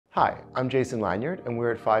Hi, I'm Jason Lanyard, and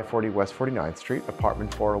we're at 540 West 49th Street,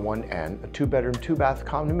 apartment 401N, a two-bedroom, two-bath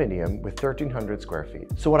condominium with 1,300 square feet.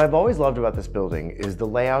 So what I've always loved about this building is the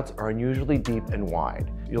layouts are unusually deep and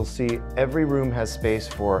wide. You'll see every room has space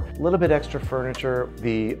for a little bit extra furniture.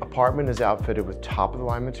 The apartment is outfitted with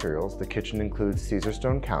top-of-the-line materials. The kitchen includes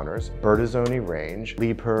Caesarstone counters, Bertazzoni range,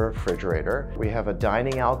 Liebherr refrigerator. We have a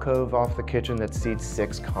dining alcove off the kitchen that seats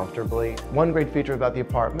 6 comfortably. One great feature about the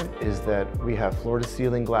apartment is that we have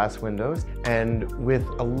floor-to-ceiling glass windows, and with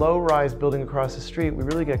a low-rise building across the street, we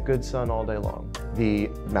really get good sun all day long. The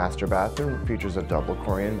master bathroom features a double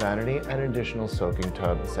Corian vanity and an additional soaking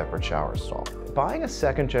tub and separate shower stall. Buying a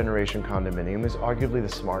second-generation condominium is arguably the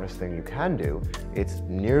smartest thing you can do. It's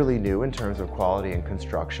nearly new in terms of quality and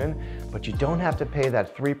construction, but you don't have to pay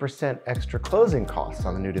that 3% extra closing costs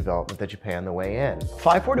on the new development that you pay on the way in.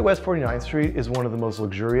 540 West 49th Street is one of the most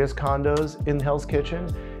luxurious condos in Hell's Kitchen.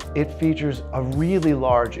 It features a really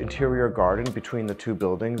large interior garden between the two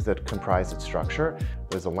buildings that comprise its structure.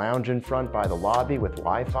 There's a lounge in front by the lobby with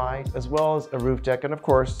Wi-Fi, as well as a roof deck and, of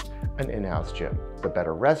course, an in-house gym. The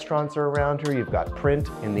better restaurants are around here. You've got Print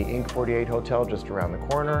in the Ink 48 Hotel just around the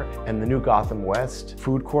corner, and the new Gotham West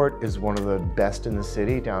food court is one of the best in the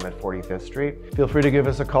city down at 45th Street. Feel free to give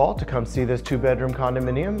us a call to come see this two-bedroom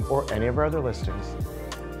condominium or any of our other listings.